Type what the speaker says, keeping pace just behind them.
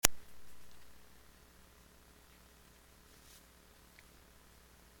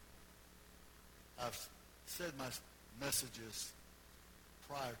I've said my messages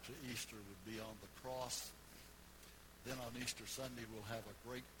prior to Easter would be on the cross. Then on Easter Sunday, we'll have a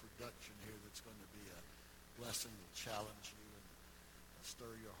great production here that's going to be a blessing, will challenge you and stir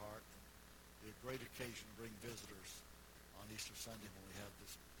your heart. It'll be a great occasion to bring visitors on Easter Sunday when we have the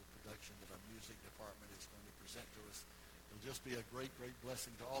production that our music department is going to present to us. It'll just be a great, great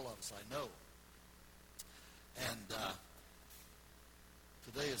blessing to all of us, I know. And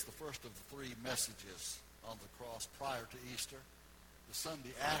today is the first of the three messages on the cross prior to Easter. The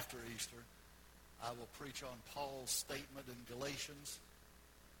Sunday after Easter, I will preach on Paul's statement in Galatians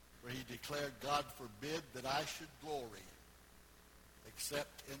where he declared, God forbid that I should glory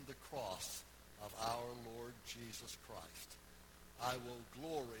except in the cross of our Lord Jesus Christ. I will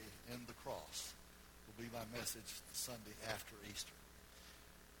glory in the cross will be my message the Sunday after Easter.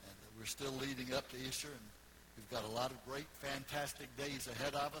 And we're still leading up to Easter, and we've got a lot of great, fantastic days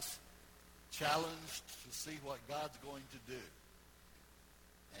ahead of us, challenged to see what God's going to do.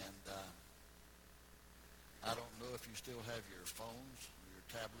 And I don't know if you still have your phones or your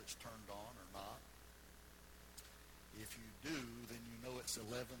tablets turned on or not. If you do, then you know it's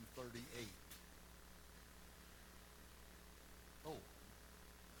 11:38. Oh,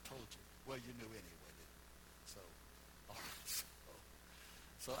 I told you. Well, you knew anyway, didn't you? So, all right.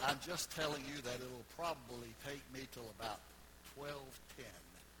 So I'm just telling you that it'll probably take me till about 12:10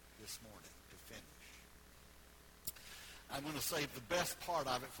 this morning to finish. I'm going to save the best part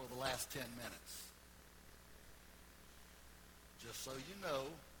of it for the last 10 minutes. Just so you know,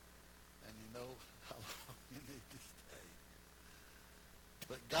 and you know how long you need to stay.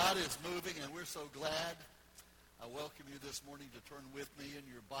 But God is moving, and we're so glad. I welcome you this morning to turn with me in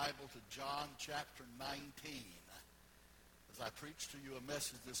your Bible to John chapter 19. As I preach to you a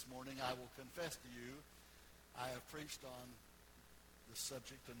message this morning, I will confess to you, I have preached on this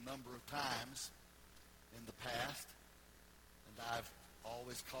subject a number of times in the past, and I've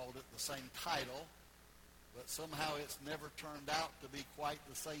always called it the same title, but somehow it's never turned out to be quite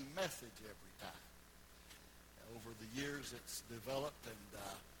the same message every time. Over the years, it's developed and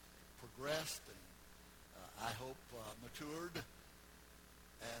progressed, and I hope matured.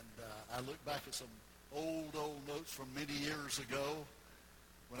 And I look back at some old notes from many years ago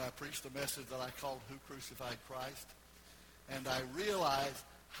when I preached a message that I called Who Crucified Christ? And I realized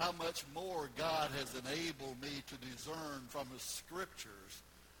how much more God has enabled me to discern from His Scriptures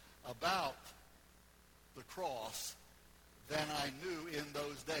about the cross than I knew in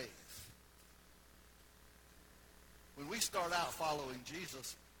those days. When we start out following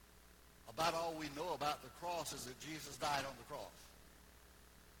Jesus, about all we know about the cross is that Jesus died on the cross.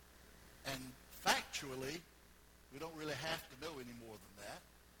 And factually, we don't really have to know any more than that.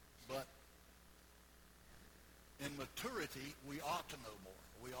 But in maturity, we ought to know more.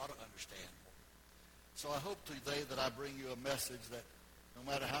 We ought to understand more. So I hope today that I bring you a message that no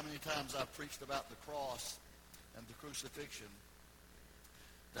matter how many times I've preached about the cross and the crucifixion,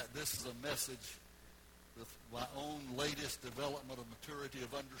 that this is a message with my own latest development of maturity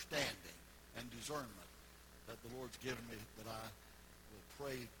of understanding and discernment that the Lord's given me, that I will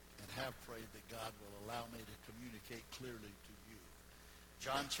pray and have prayed that God will allow me to communicate clearly to you.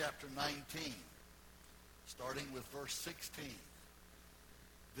 John chapter 19, starting with verse 16.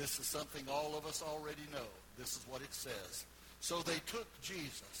 This is something all of us already know. This is what it says. So they took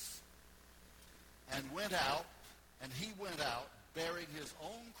Jesus and went out, and he went out bearing his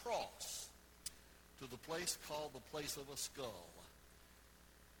own cross to the place called the place of a skull,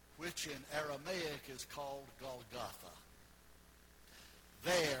 which in Aramaic is called Golgotha.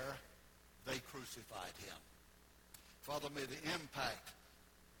 There they crucified him. Father, may the impact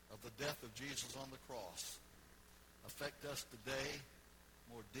of the death of Jesus on the cross affect us today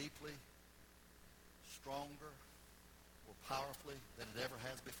more deeply, stronger, more powerfully than it ever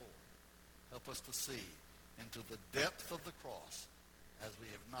has before. Help us to see into the depth of the cross as we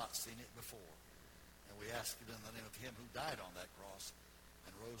have not seen it before. And we ask it in the name of him who died on that cross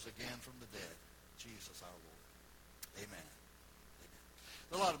and rose again from the dead, Jesus our Lord. Amen. Amen.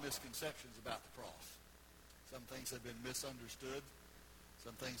 There are a lot of misconceptions about the cross. Some things have been misunderstood.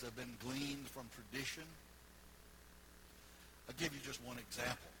 Some things have been gleaned from tradition. I'll give you just one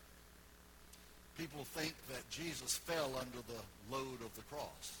example. People think that Jesus fell under the load of the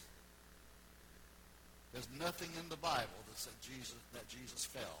cross. There's nothing in the Bible that said Jesus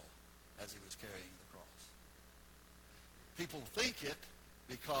fell as he was carrying the cross. People think it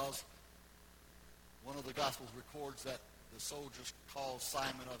because one of the Gospels records that the soldiers called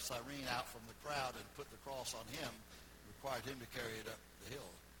Simon of Cyrene out from the crowd and put the cross on him, required him to carry it up the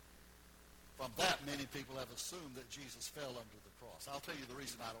hill. From that, many people have assumed that Jesus fell under the cross. I'll tell you the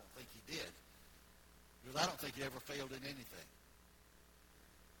reason I don't think he did. Because I don't think he ever failed in anything.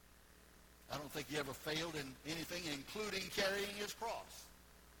 I don't think he ever failed in anything, including carrying his cross.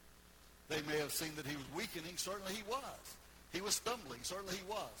 They may have seen that he was weakening. Certainly he was. He was stumbling. Certainly he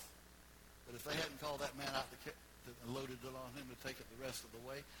was. But if they hadn't called that man out and loaded it on him to take it the rest of the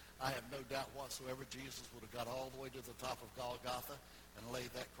way, I have no doubt whatsoever Jesus would have got all the way to the top of Golgotha and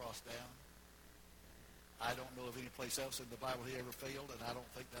laid that cross down. I don't know of any place else in the Bible he ever failed, and I don't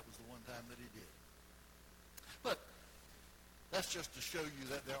think that was the one time that he did. But that's just to show you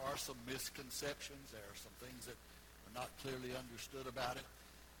that there are some misconceptions. There are some things that are not clearly understood about it.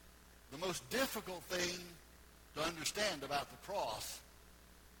 The most difficult thing to understand about the cross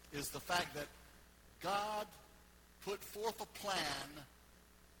is the fact that God put forth a plan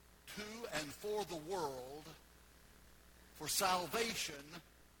to and for the world for salvation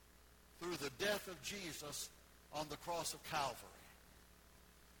through the death of Jesus on the cross of Calvary.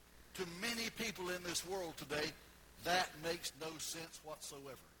 To many people in this world today, that makes no sense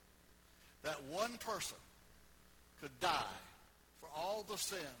whatsoever. That one person could die for all the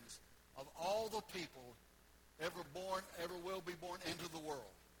sins of all the people ever born, ever will be born into the world.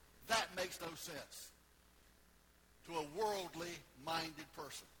 That makes no sense to a worldly-minded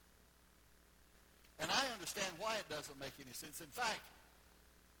person. And I understand why it doesn't make any sense. In fact,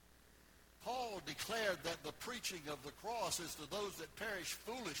 Paul declared that the preaching of the cross is to those that perish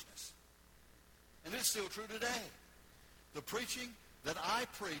foolishness. And it's still true today. The preaching that I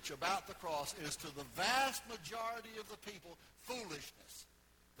preach about the cross is to the vast majority of the people foolishness.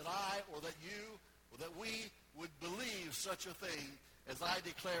 That I or that you or that we would believe such a thing as I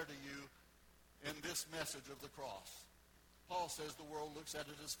declare to you in this message of the cross. Paul says the world looks at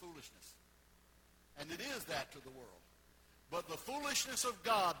it as foolishness. And it is that to the world. But the foolishness of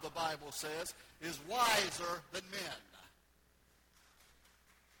God, the Bible says, is wiser than men.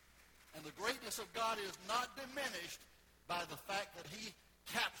 And the greatness of God is not diminished by the fact that he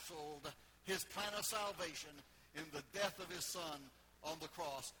capsuled his plan of salvation in the death of his Son on the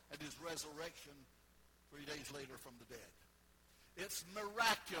cross and his resurrection 3 days later from the dead. It's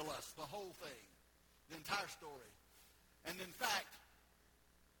miraculous, the whole thing, the entire story. And in fact,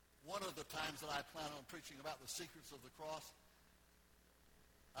 one of the times that I plan on preaching about the secrets of the cross,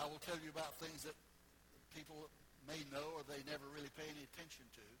 I will tell you about things that people may know or they never really pay any attention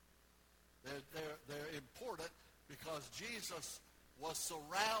to. They're important because Jesus was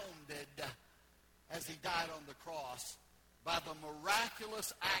surrounded as he died on the cross by the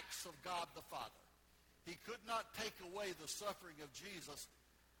miraculous acts of God the Father. He could not take away the suffering of Jesus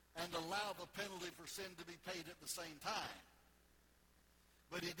and allow the penalty for sin to be paid at the same time.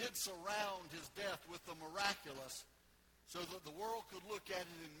 But he did surround his death with the miraculous so that the world could look at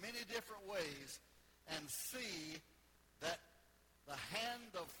it in many different ways and see that the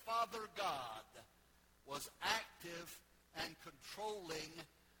hand of Father God was active and controlling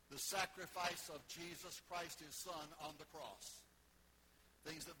the sacrifice of Jesus Christ, his Son, on the cross.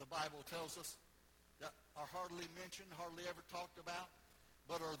 Things that the Bible tells us that are hardly mentioned, hardly ever talked about,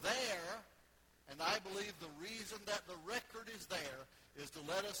 but are there. And I believe the reason that the record is there is to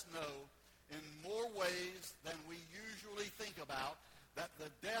let us know in more ways than we usually think about that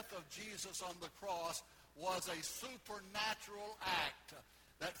the death of Jesus on the cross was a supernatural act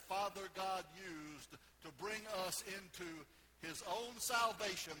that Father God used to bring us into his own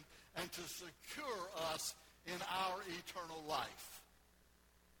salvation and to secure us in our eternal life.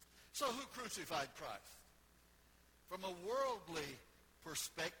 So who crucified Christ? From a worldly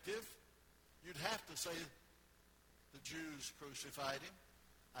perspective, you'd have to say the Jews crucified him.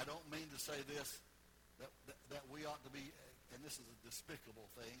 I don't mean to say this, that we ought to be, and this is a despicable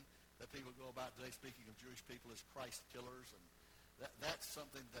thing, that people go about today speaking of Jewish people as Christ killers, and that's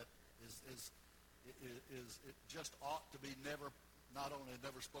something that it just ought to be never, not only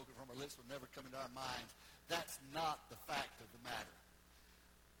never spoken from our lips, but never come into our minds. That's not the fact of the matter.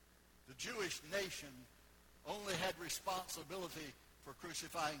 The Jewish nation only had responsibility for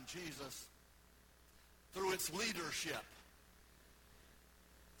crucifying Jesus through its leadership.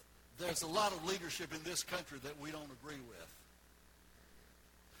 There's a lot of leadership in this country that we don't agree with.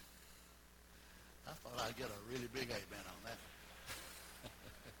 I thought I'd get a really big amen on that.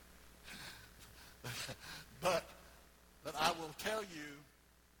 But I will tell you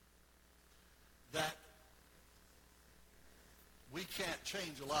that we can't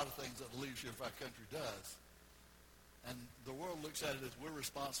change a lot of things that the leadership of our country does. And the world looks at it as we're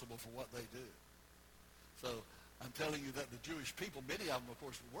responsible for what they do. So I'm telling you that the Jewish people, many of them, of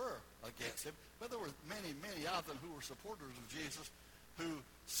course, were against him, but there were many, many of them who were supporters of Jesus who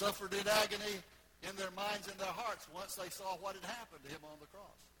suffered in agony in their minds and their hearts once they saw what had happened to him on the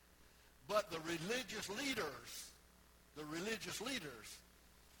cross. But the religious leaders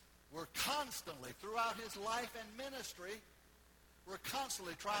were constantly, throughout his life and ministry, were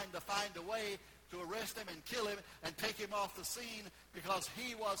constantly trying to find a way to arrest him and kill him and take him off the scene because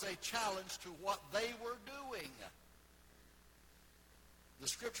he was a challenge to what they were doing. The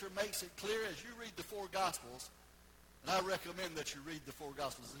Scripture makes it clear as you read the four Gospels, and I recommend that you read the four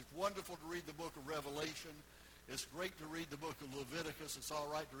Gospels. It's wonderful to read the book of Revelation. It's great to read the book of Leviticus. It's all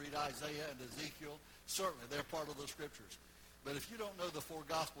right to read Isaiah and Ezekiel. Certainly, they're part of the Scriptures. But if you don't know the four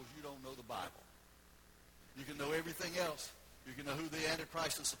Gospels, you don't know the Bible. You can know everything else. You can know who the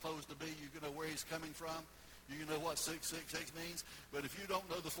Antichrist is supposed to be. You can know where he's coming from. You can know what 666 means. But if you don't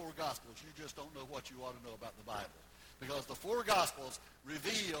know the four Gospels, you just don't know what you ought to know about the Bible. Because the four Gospels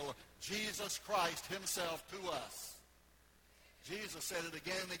reveal Jesus Christ himself to us. Jesus said it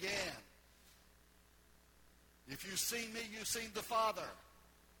again and again. If you've seen me, you've seen the Father.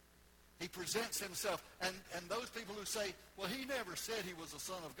 He presents himself. And those people who say, well, he never said he was the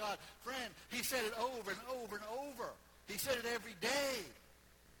Son of God. Friend, he said it over and over and over. He said it every day.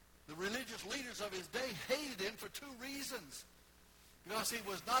 The religious leaders of his day hated him for two reasons. Because he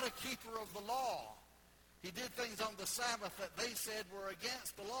was not a keeper of the law. He did things on the Sabbath that they said were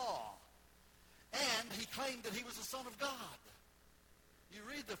against the law. And he claimed that he was the Son of God. You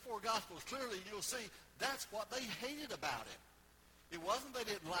read the four Gospels clearly, and you'll see that's what they hated about him. It wasn't they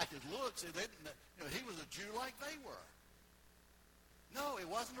didn't like his looks. He was a Jew like they were. No, it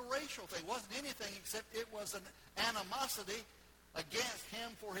wasn't a racial thing. It wasn't anything except it was an animosity against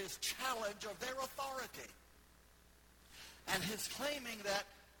him for his challenge of their authority. And his claiming that,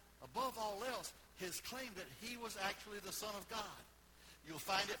 above all else, his claim that he was actually the Son of God. You'll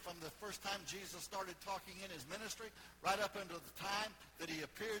find it from the first time Jesus started talking in his ministry, right up until the time that he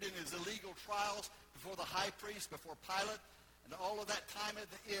appeared in his illegal trials before the high priest, before Pilate, and all of that time at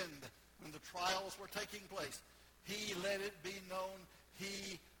the end when the trials were taking place. He let it be known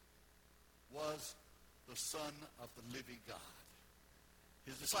he was the Son of the living God.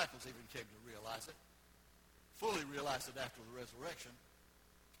 His disciples even came to realize it, fully realized it after the resurrection.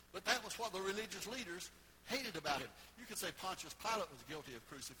 But that was what the religious leaders hated about him. You could say Pontius Pilate was guilty of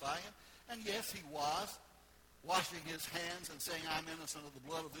crucifying him, and yes, he was. Washing his hands and saying, I'm innocent of the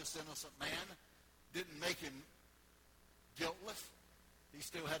blood of this innocent man, didn't make him guiltless. He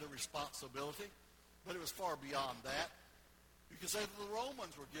still had a responsibility, but it was far beyond that. You could say that the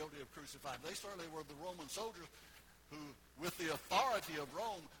Romans were guilty of crucifying. They certainly were the Roman soldiers who, with the authority of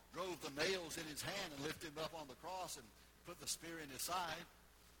Rome, drove the nails in his hand and lifted him up on the cross and put the spear in his side.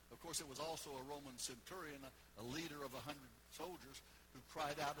 Of course, it was also a Roman centurion, a leader of 100 soldiers, who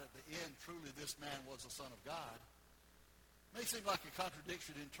cried out at the end, truly this man was the Son of God. It may seem like a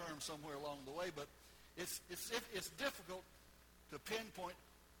contradiction in terms somewhere along the way, but it's difficult to pinpoint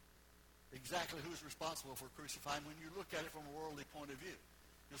exactly who's responsible for crucifying when you look at it from a worldly point of view.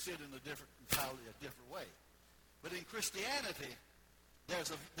 You'll see it in entirely a different way. But in Christianity,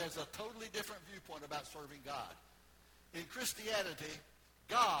 there's a totally different viewpoint about serving God. In Christianity,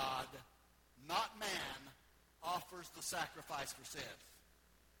 God, not man, offers the sacrifice for sin.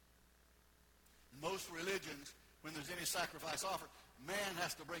 In most religions, when there's any sacrifice offered, man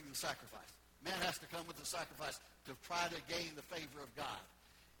has to bring the sacrifice. Man has to come with the sacrifice to try to gain the favor of God.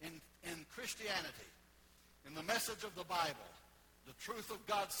 In Christianity, in the message of the Bible, the truth of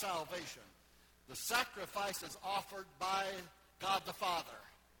God's salvation, the sacrifice is offered by God the Father,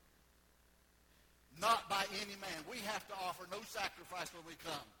 not by any man. We have to offer no sacrifice when we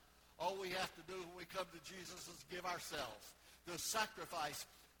come. All we have to do when we come to Jesus is give ourselves. The sacrifice,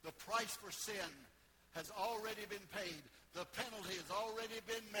 the price for sin has already been paid. The penalty has already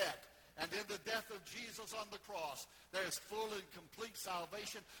been met. And in the death of Jesus on the cross, there is full and complete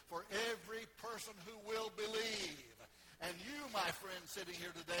salvation for every person who will believe. And you, my friend, sitting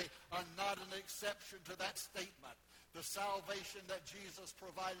here today, are not an exception to that statement. The salvation that Jesus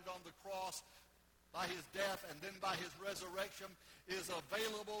provided on the cross by his death and then by his resurrection is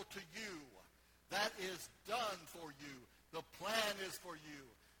available to you. That is done for you. The plan is for you.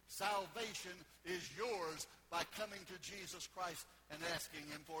 Salvation is yours by coming to Jesus Christ and asking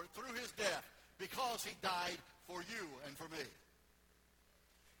him for it through his death, because he died for you and for me.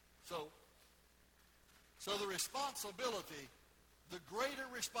 So the responsibility, the greater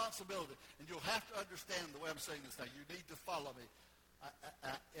responsibility, and you'll have to understand the way I'm saying this now. You need to follow me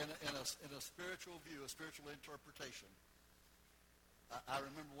in a spiritual view, a spiritual interpretation. I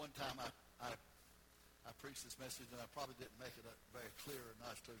remember one time I preached this message, and I probably didn't make it very clear or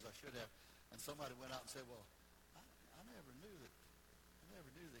not as clear as I should have. And somebody went out and said, well, I never knew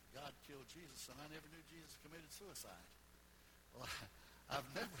that God killed Jesus, and I never knew Jesus committed suicide. Well, I've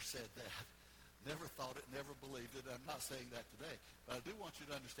never said that. Never thought it, never believed it. I'm not saying that today. But I do want you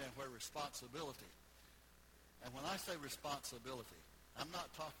to understand where responsibility. And when I say responsibility, I'm not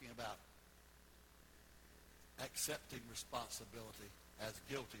talking about accepting responsibility as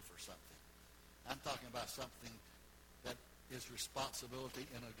guilty for something. I'm talking about something that is responsibility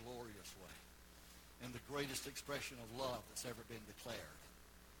in a glorious way, in the greatest expression of love that's ever been declared.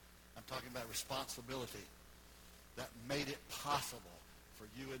 I'm talking about responsibility that made it possible for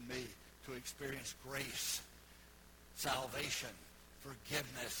you and me to experience grace, salvation,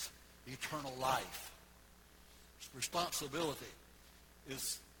 forgiveness, eternal life. Responsibility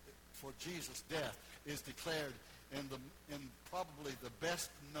is for Jesus' death is declared in probably the best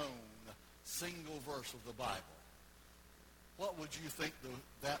known single verse of the Bible. What would you think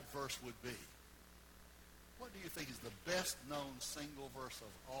that verse would be? What do you think is the best known single verse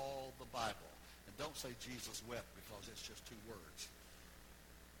of all the Bible? And don't say Jesus wept, because it's just two words.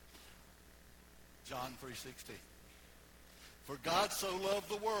 John 3:16. For God so loved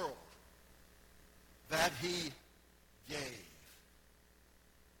the world that he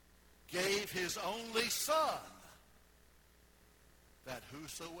gave his only Son, that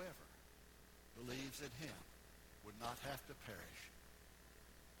whosoever believes in him would not have to perish,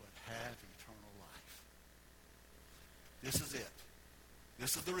 but have eternal life. This is it.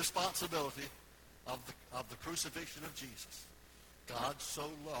 This is the responsibility of the crucifixion of Jesus. God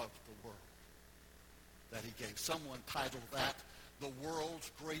so loved the world that he gave. Someone titled that the world's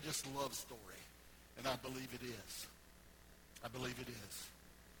greatest love story. And I believe it is. I believe it is.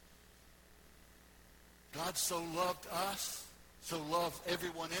 God so loved us, so loved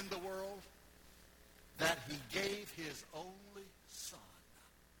everyone in the world, that he gave his only Son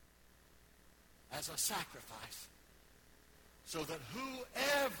as a sacrifice, so that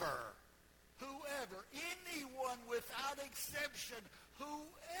whoever, anyone without exception,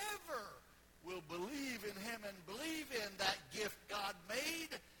 whoever will believe in him and believe in that gift God made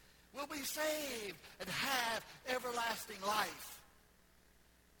will be saved and have everlasting life.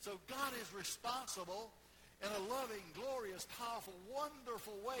 So God is responsible in a loving, glorious, powerful,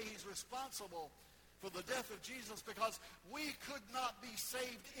 wonderful way. He's responsible for the death of Jesus, because we could not be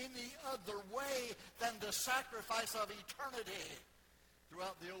saved any other way than the sacrifice of eternity.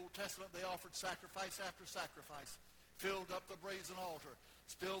 Throughout the Old Testament, they offered sacrifice after sacrifice, filled up the brazen altar,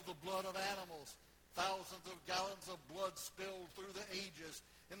 spilled the blood of animals, thousands of gallons of blood spilled through the ages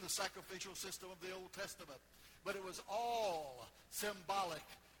in the sacrificial system of the Old Testament. But it was all symbolic,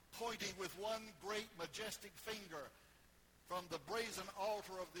 pointing with one great majestic finger from the brazen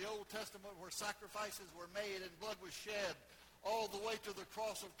altar of the Old Testament, where sacrifices were made and blood was shed, all the way to the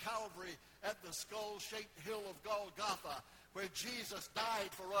cross of Calvary at the skull-shaped hill of Golgotha, where Jesus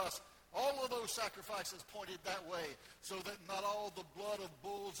died for us. All of those sacrifices pointed that way, so that not all the blood of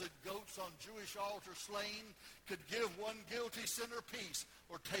bulls and goats on Jewish altars slain could give one guilty sinner peace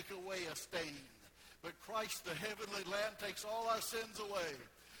or take away a stain. But Christ, the heavenly Lamb, takes all our sins away.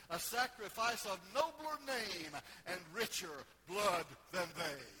 A sacrifice of nobler name and richer blood than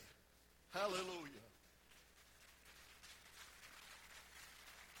they. Hallelujah.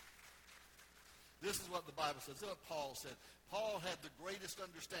 This is what the Bible says. This is what Paul said. Paul had the greatest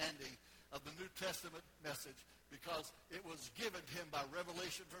understanding of the New Testament message, because it was given to him by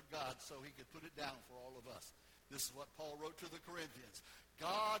revelation from God, so he could put it down for all of us. This is what Paul wrote to the Corinthians.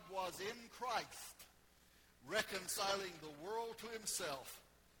 God was in Christ, reconciling the world to himself,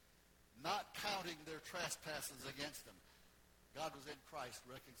 not counting their trespasses against them. God was in Christ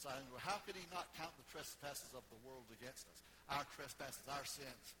reconciling the world. How could he not count the trespasses of the world against us? Our trespasses, our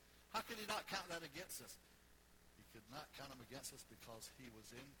sins. How could he not count that against us? He could not count them against us because he was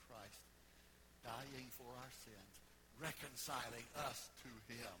in Christ, dying for our sins, reconciling us to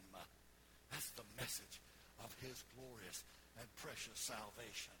him. That's the message of his glorious and precious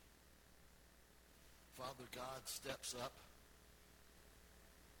salvation. Father God steps up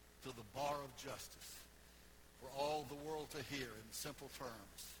to the bar of justice for all the world to hear in simple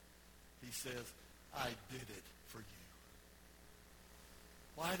terms. He says, I did it for you.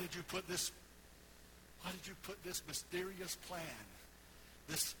 Why did you put this mysterious plan,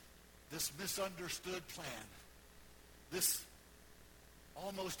 this misunderstood plan, this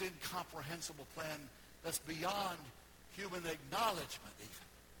almost incomprehensible plan that's beyond human acknowledgement even?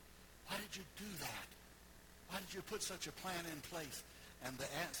 Why did you do that? Why did you put such a plan in place? And the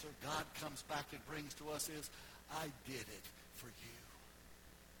answer God comes back and brings to us is, I did it for you.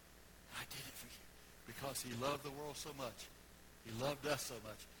 I did it for you. Because he loved the world so much, he loved us so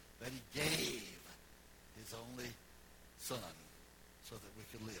much, that he gave his only Son so that we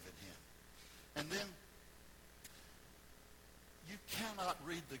could live in him. And then you cannot cannot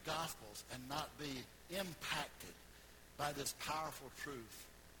read the Gospels and not be impacted by this powerful truth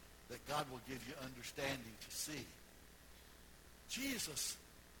that God will give you understanding to see. Jesus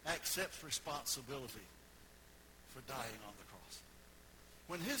accepts responsibility for dying on the cross.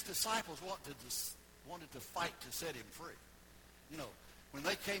 When his disciples wanted to fight to set him free, when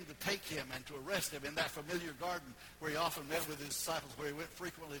they came to take him and to arrest him in that familiar garden where he often met with his disciples, where he went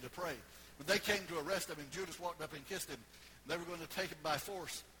frequently to pray, when they came to arrest him and Judas walked up and kissed him, they were going to take him by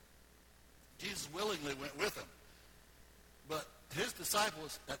force. Jesus willingly went with them. But his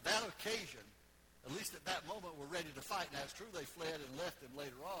disciples, at that occasion, at least at that moment, were ready to fight. Now, it's true they fled and left him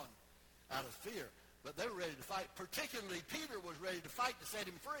later on out of fear, but they were ready to fight. Particularly, Peter was ready to fight to set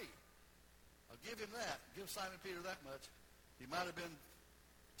him free. I'll give him that. Give Simon Peter that much. He might have been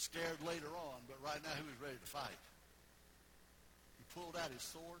scared later on, but right now he was ready to fight. He pulled out his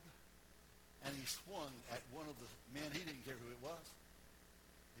sword, and he swung at one of the men. He didn't care who it was.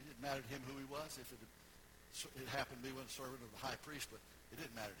 It didn't matter to him who he was. If it happened to be one servant of the high priest, but it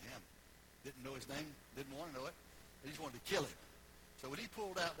didn't matter to him. Didn't know his name, didn't want to know it. He just wanted to kill him. So when he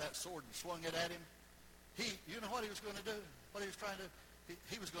pulled out that sword and swung it at him, you know what he was going to do? What he was trying to do?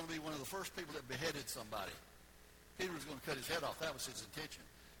 He was going to be one of the first people that beheaded somebody. Peter was going to cut his head off. That was his intention.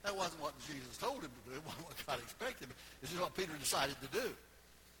 That wasn't what Jesus told him to do. It wasn't what God expected. This is what Peter decided to do.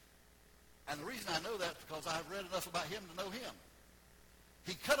 And the reason I know that is because I've read enough about him to know him.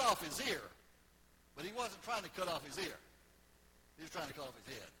 He cut off his ear, but he wasn't trying to cut off his ear. He was trying to cut off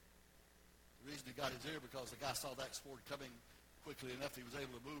his head. The reason he got his ear because the guy saw that sword coming quickly enough he was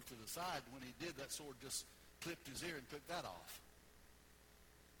able to move to the side. When he did, that sword just clipped his ear and took that off.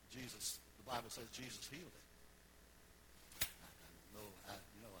 The Bible says Jesus healed it.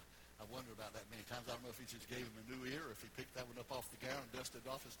 I wonder about that many times. I don't know if he just gave him a new ear or if he picked that one up off the ground and dusted it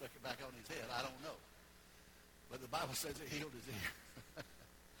off and stuck it back on his head. I don't know. But the Bible says it healed his ear.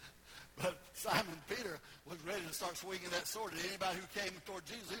 But Simon Peter was ready to start swinging that sword. And anybody who came toward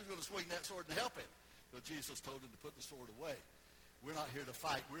Jesus, he was going to swing that sword to help him. But Jesus told him to put the sword away. We're not here to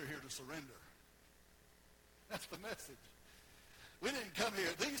fight. We're here to surrender. That's the message. We didn't come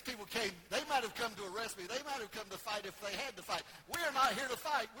here. These people came. They might have come to arrest me. They might have come to fight if they had to fight. We're not here to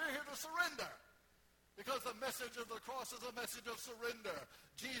fight. We're here to surrender. Because the message of the cross is a message of surrender.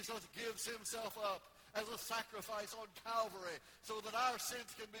 Jesus gives himself up as a sacrifice on Calvary so that our sins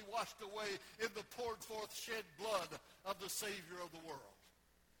can be washed away in the poured forth shed blood of the Savior of the world.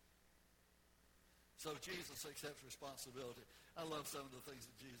 So Jesus accepts responsibility. I love some of the things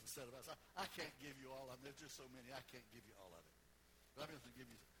that Jesus said about us. I can't give you all of them. There's just so many. I can't give you all of it. But I'm going to give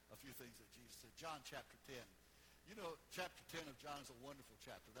you a few things that Jesus said. John chapter 10. You know, chapter 10 of John is a wonderful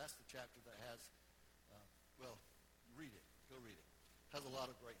chapter. That's the chapter that has, read it. Go read it. Has a lot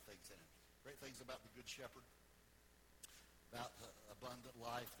of great things in it. Great things about the Good Shepherd, about the abundant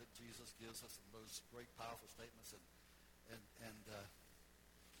life that Jesus gives us, and those great, powerful statements. And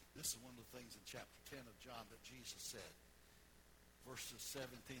this is one of the things in chapter 10 of John that Jesus said, verses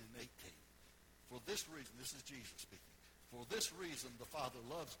 17 and 18. For this reason, this is Jesus speaking. For this reason the Father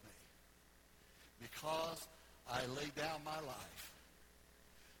loves me, because I lay down my life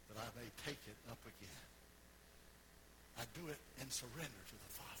that I may take it up again. I do it in surrender to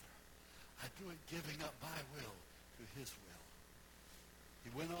the Father. I do it giving up my will to his will.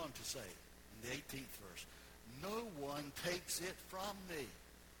 He went on to say in the 18th verse, no one takes it from me.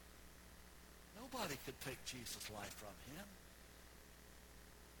 Nobody could take Jesus' life from him.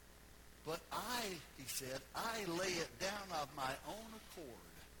 But he said, I lay it down of my own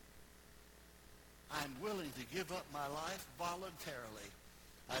accord. I'm willing to give up my life voluntarily.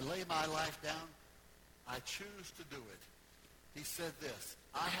 I lay my life down. I choose to do it. He said this,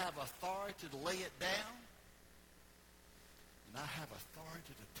 I have authority to lay it down, and I have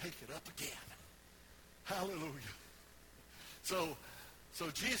authority to take it up again. Hallelujah. So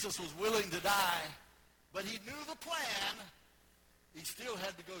Jesus was willing to die, but he knew the plan. He still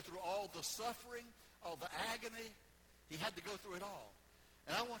had to go through all the suffering, all the agony. He had to go through it all.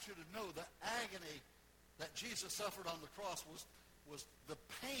 And I want you to know the agony that Jesus suffered on the cross was the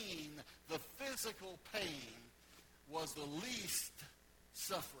pain, the physical pain was the least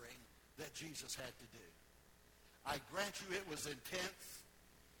suffering that Jesus had to do. I grant you it was intense.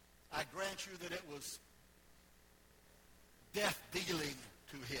 I grant you that it was death-dealing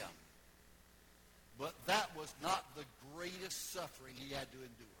to him. But that was not the greatest suffering he had to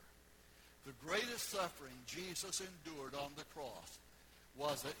endure. The greatest suffering Jesus endured on the cross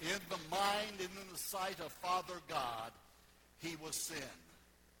was that in the mind and in the sight of Father God, he was sin.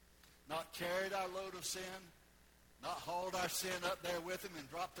 Not carried our load of sin, not hauled our sin up there with him and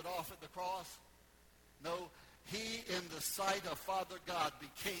dropped it off at the cross. No, he, in the sight of Father God,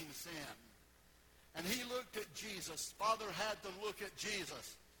 became sin. And he looked at Jesus. Father had to look at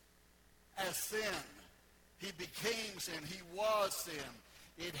Jesus as sin. He became sin. He was sin.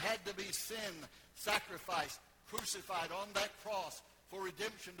 It had to be sin sacrificed, crucified on that cross for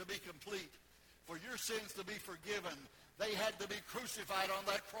redemption to be complete, for your sins to be forgiven. They had to be crucified on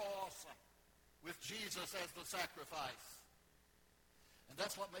that cross with Jesus as the sacrifice. And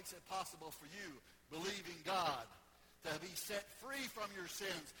that's what makes it possible for you, believing God, to be set free from your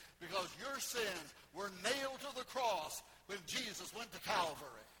sins, because your sins were nailed to the cross when Jesus went to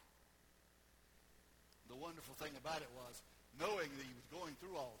Calvary. The wonderful thing about it was, knowing that he was going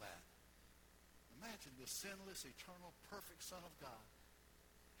through all that, imagine the sinless, eternal, perfect Son of God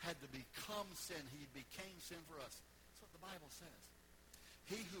had to become sin. He became sin for us. That's what the Bible says.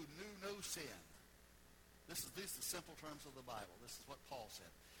 He who knew no sin. These are the simple terms of the Bible. This is what Paul said.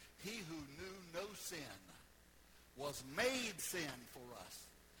 He who knew no sin was made sin for us.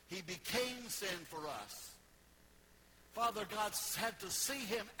 He became sin for us. Father God had to see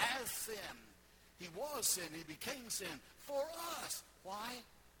him as sin. He was sin. He became sin for us. Why?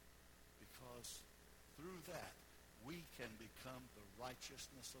 Because through that, we can become the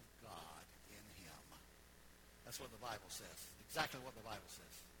righteousness of God in him. That's what the Bible says. Exactly what the Bible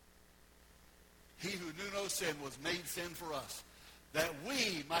says. He who knew no sin was made sin for us, that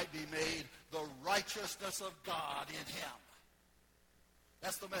we might be made the righteousness of God in him.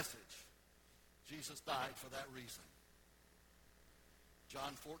 That's the message. Jesus died for that reason.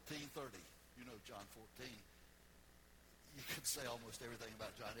 John 14:30. You know John 14. You could say almost everything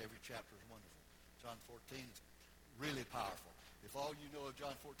about John. Every chapter is wonderful. John 14 is really powerful. If all you know of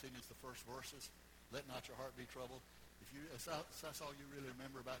John 14 is the first verses, let not your heart be troubled. If that's all you really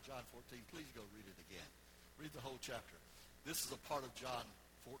remember about John 14, please go read it again. Read the whole chapter. This is a part of John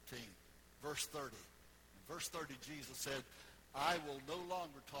 14, verse 30. In verse 30, Jesus said, I will no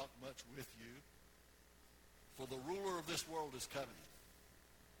longer talk much with you, for the ruler of this world is coming.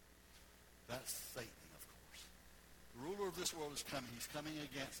 That's Satan, of course. The ruler of this world is coming. He's coming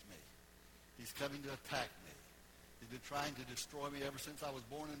against me. He's coming to attack me. He's been trying to destroy me ever since I was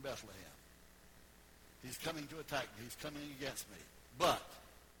born in Bethlehem. He's coming to attack me. He's coming against me. But,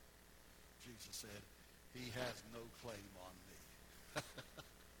 Jesus said, he has no claim on me.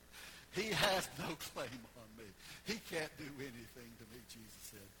 He has no claim on me. He can't do anything to me, Jesus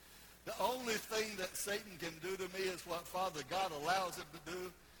said. The only thing that Satan can do to me is what Father God allows him to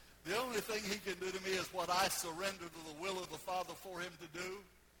do. The only thing he can do to me is what I surrender to the will of the Father for him to do.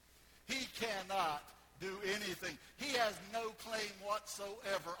 He cannot do anything. He has no claim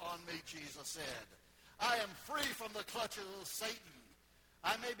whatsoever on me, Jesus said. I am free from the clutches of Satan.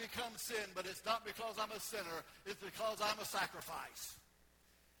 I may become sin, but it's not because I'm a sinner. It's because I'm a sacrifice.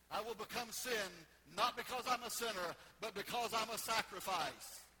 I will become sin, not because I'm a sinner, but because I'm a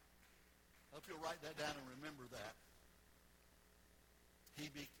sacrifice. I hope you'll write that down and remember that.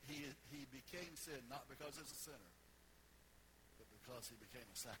 He became sin, not because he's a sinner, but because he became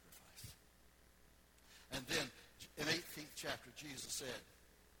a sacrifice. And then, in 18th chapter, Jesus said,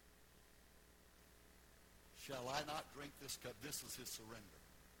 shall I not drink this cup? This is his surrender.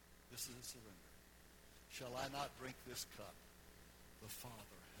 This is his surrender. Shall I not drink this cup the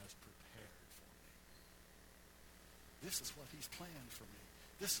Father has prepared for me? This is what he's planned for me.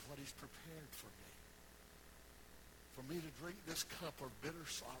 This is what he's prepared for me. For me to drink this cup of bitter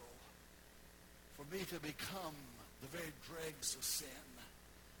sorrow. For me to become the very dregs of sin.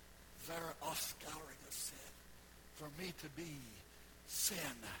 Very offscouring of sin. For me to be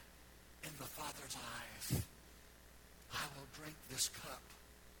sin in the Father's eyes. I will drink this cup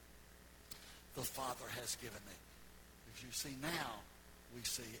the Father has given me. As you see now,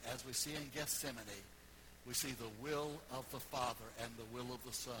 as we see in Gethsemane, we see the will of the Father and the will of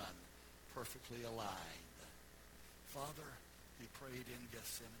the Son perfectly aligned. Father, he prayed in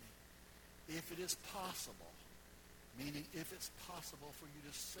Gethsemane, if it is possible, meaning if it's possible for you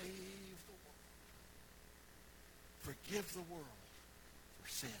to save the world, forgive the world for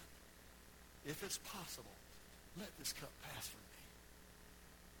sin. If it's possible, let this cup pass from me.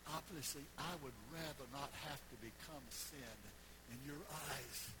 Obviously, I would rather not have to become sin in your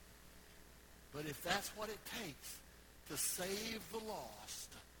eyes. But if that's what it takes to save the lost,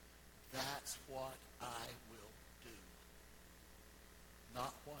 that's what I will do.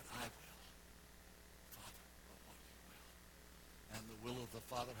 Not what I will, Father, but what you will. And the will of the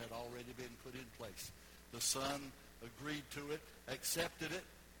Father had already been put in place. The Son agreed to it, accepted it,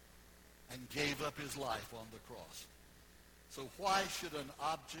 and gave up his life on the cross. So why should an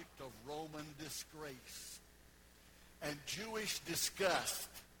object of Roman disgrace and Jewish disgust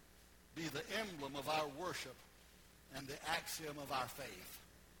be the emblem of our worship and the axiom of our faith.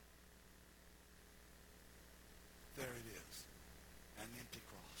 There it is, an empty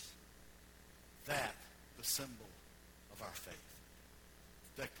cross. That, the symbol of our faith.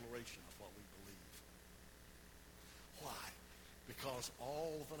 Declaration of what we believe. Why? Because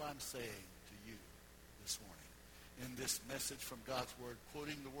all that I'm saying to you this morning, in this message from God's Word,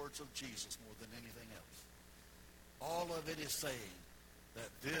 quoting the words of Jesus more than anything else, all of it is saying that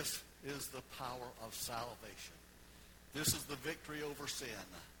this is the power of salvation. This is the victory over sin.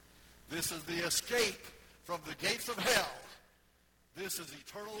 This is the escape from the gates of hell. This is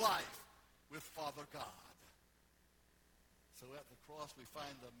eternal life with Father God. So at the cross we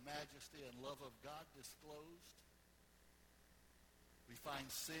find the majesty and love of God disclosed. We find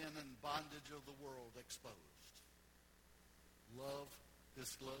sin and bondage of the world exposed. Love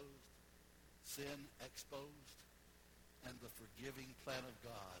disclosed, sin exposed, and the forgiving plan of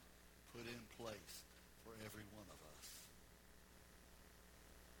God put in place for every one of us.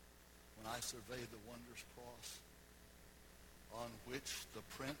 When I survey the wondrous cross on which the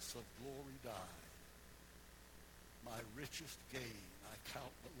Prince of Glory died, my richest gain I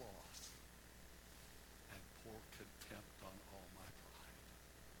count but loss, and pour contempt on all my pride.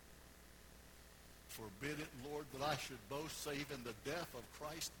 Forbid it, Lord, that I should boast save in the death of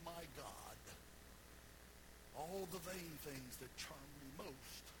Christ my God. All the vain things that charm me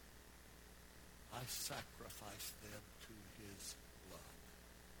most, I sacrifice them to his blood.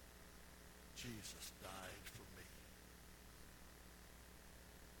 Jesus died for me.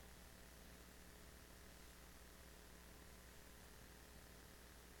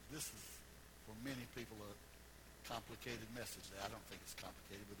 This is, for many people, a complicated message. I don't think it's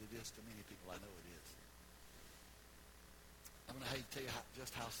complicated, but it is to many people. I know it is. I'm going to tell you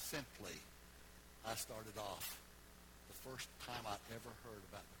just how simply I started off the first time I ever heard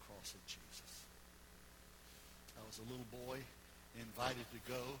about the cross of Jesus. I was a little boy invited to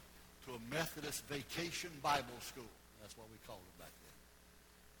go to a Methodist vacation Bible school. That's what we called it back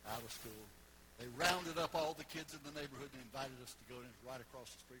then. Out of school. They rounded up all the kids in the neighborhood and invited us to go, and it was right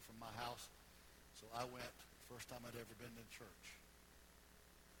across the street from my house. So I went, first time I'd ever been to church.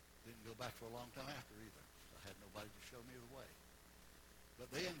 Didn't go back for a long time after either. I had nobody to show me the way.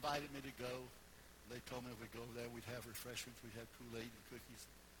 But they invited me to go. They told me if we go there, we'd have refreshments, we'd have Kool-Aid and cookies.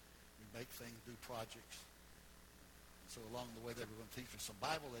 We'd make things, do projects. And so along the way, they were going to teach us some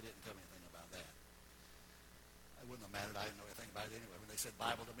Bible. They didn't tell me anything about that. I wouldn't have mattered. I didn't know anything about it anyway. When they said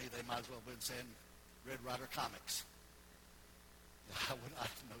Bible to me, they might as well have been saying Red Ryder comics. I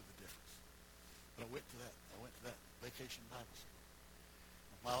didn't know the difference. But I went to that vacation Bible school.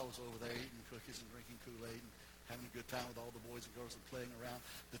 And while I was over there eating cookies and drinking Kool-Aid and having a good time with all the boys and girls and playing around,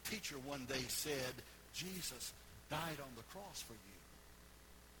 the teacher one day said, Jesus died on the cross for you.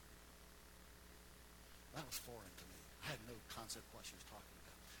 That was foreign to me. I had no concept of what she was talking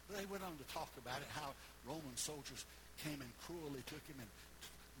about. But they went on to talk about it, how Roman soldiers came and cruelly took him and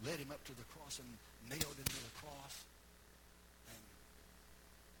led him up to the cross and nailed him to the cross. And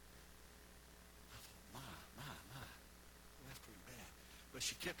I thought, my, that's pretty bad. But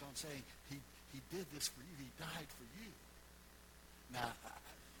she kept on saying, he did this for you. He died for you. Now,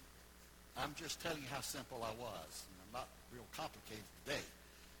 I'm just telling you how simple I was. And I'm not real complicated today.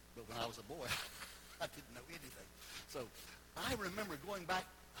 But when I was a boy, I didn't know anything. So I remember going back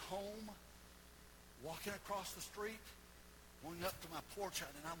home, walking across the street, going up to my porch,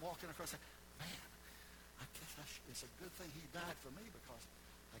 and I'm walking across, saying, man, I guess it's a good thing he died for me, because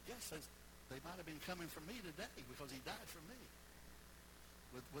I guess they might have been coming for me today because he died for me.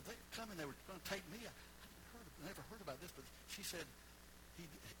 Would they come and they were going to take me? I never heard about this, but she said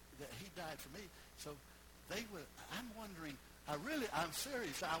that he died for me. So they would. I'm wondering. I'm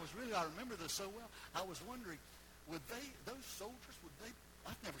serious. I remember this so well. I was wondering, those soldiers,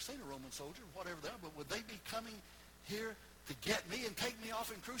 I've never seen a Roman soldier, whatever they are, but would they be coming here to get me and take me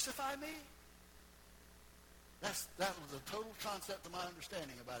off and crucify me? That was a total concept of my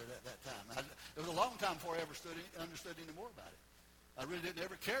understanding about it at that time. It was a long time before I ever understood any more about it. I really didn't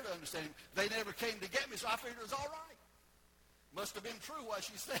ever care to understand him. They never came to get me, so I figured it was all right. Must have been true what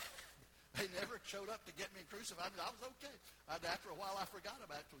she said. They never showed up to get me and crucify me. I was okay. After a while, I forgot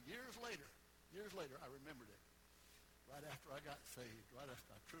about it until years later, I remembered it. Right after I got saved, right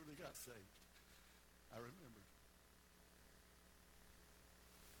after I truly got saved, I remembered.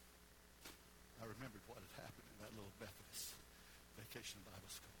 I remembered what had happened in that little Methodist vacation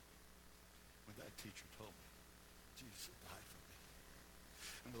Bible school when that teacher told me Jesus died for me.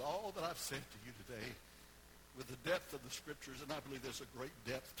 And with all that I've said to you today, with the depth of the Scriptures, and I believe there's a great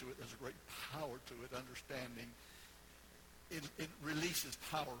depth to it, there's a great power to it, understanding. It releases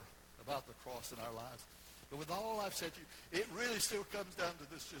power about the cross in our lives. But with all I've said to you, it really still comes down to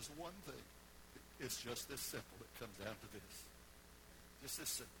this just one thing. It's just this simple. It comes down to this. Just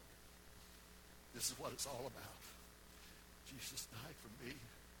this simple. This is what it's all about. Jesus died for me.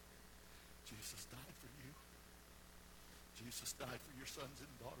 Jesus died for you. Jesus died for your sons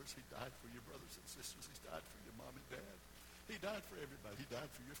and daughters. He died for your brothers and sisters. He died for your mom and dad. He died for everybody. He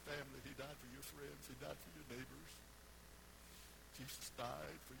died for your family. He died for your friends. He died for your neighbors. Jesus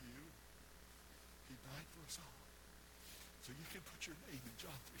died for you. He died for us all. So you can put your name in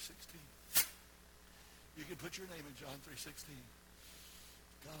John 3:16. You can put your name in John 3:16.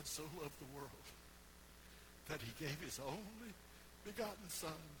 God so loved the world that he gave his only begotten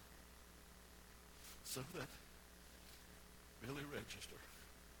Son so that Billy Register,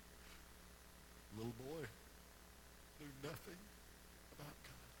 little boy, knew nothing about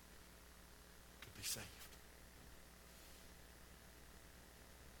God, could be saved.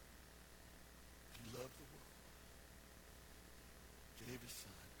 He loved the world, gave his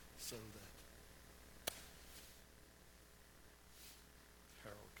Son so that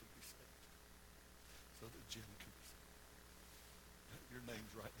Harold could be saved, so that Jim could be saved. Your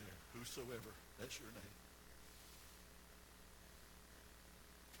name's right there. Whosoever, that's your name.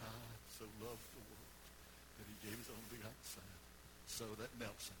 God so loved the world that he gave his only begotten Son so that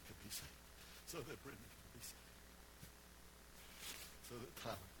Nelson could be saved, so that Brendan could be saved, so that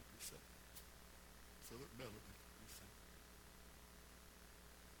Tyler could be saved, so that Melody could be saved.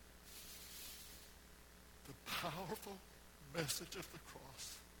 The powerful message of the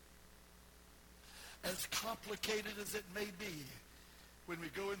cross, as complicated as it may be, when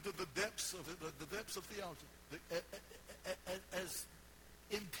we go into the depths of it, the depths of theology, as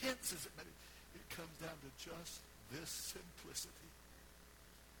intense as it may be, it comes down to just this simplicity,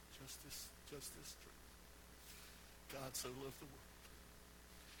 just this truth. God so loved the world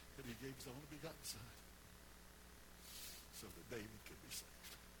that he gave his only begotten Son so that David could be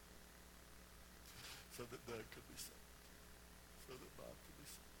saved, so that Doug could be saved, so that Bob could be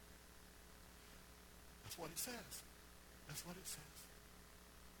saved. That's what it says. That's what it says.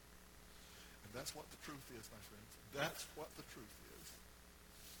 And that's what the truth is, my friends. That's what the truth is.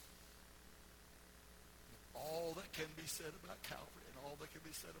 All that can be said about Calvary and all that can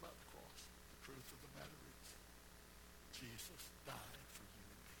be said about the cross, the truth of the matter is, Jesus died for you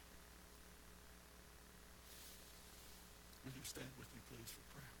and me. Will you stand with me, please, for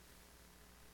prayer?